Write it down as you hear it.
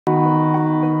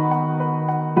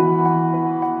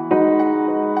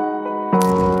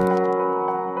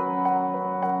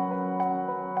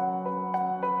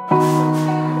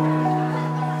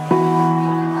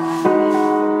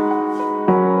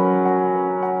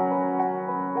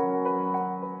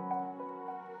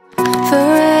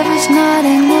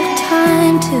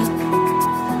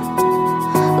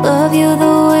love you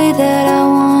the way that I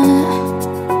want.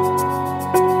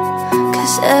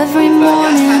 'Cause every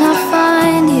morning I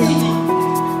find you.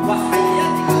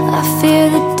 I fear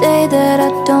the day that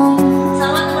I don't.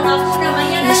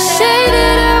 You say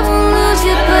that I won't lose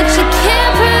you, but you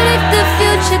can't predict the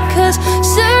future. 'Cause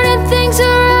certain things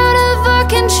are out of our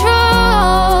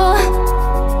control.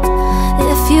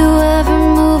 If you ever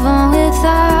move on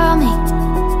without me,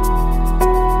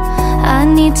 I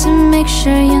need to make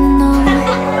sure you know that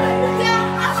you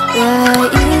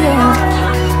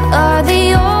are the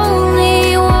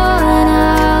only one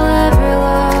I'll ever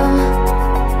love.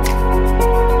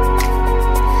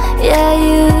 Yeah,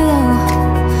 you.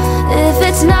 If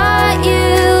it's not you,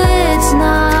 it's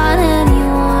not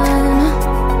anyone.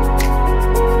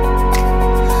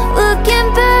 Looking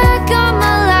back on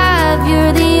my life,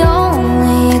 you're the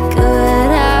only good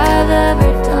I've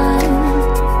ever done.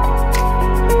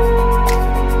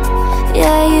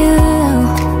 Yeah, you.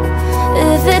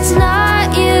 If it's not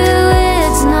you,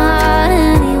 it's not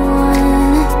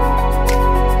anyone.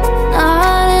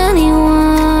 Not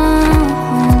anyone.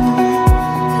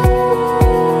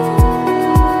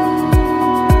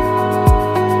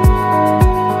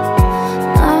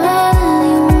 Not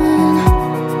anyone.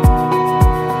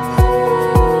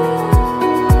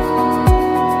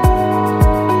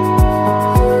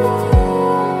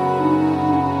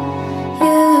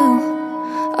 You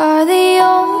are the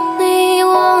only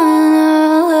one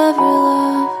I'll ever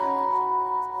love.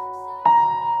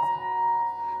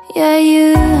 Yeah,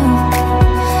 you.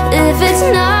 If it's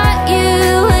not you,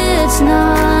 it's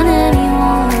not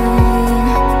anyone.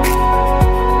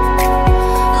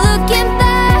 Looking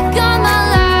back on my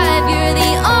life, you're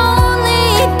the only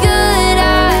good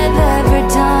I've ever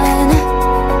done.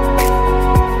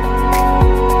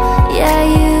 Yeah,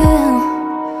 you.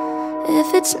 If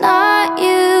it's not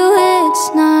you, it's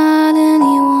not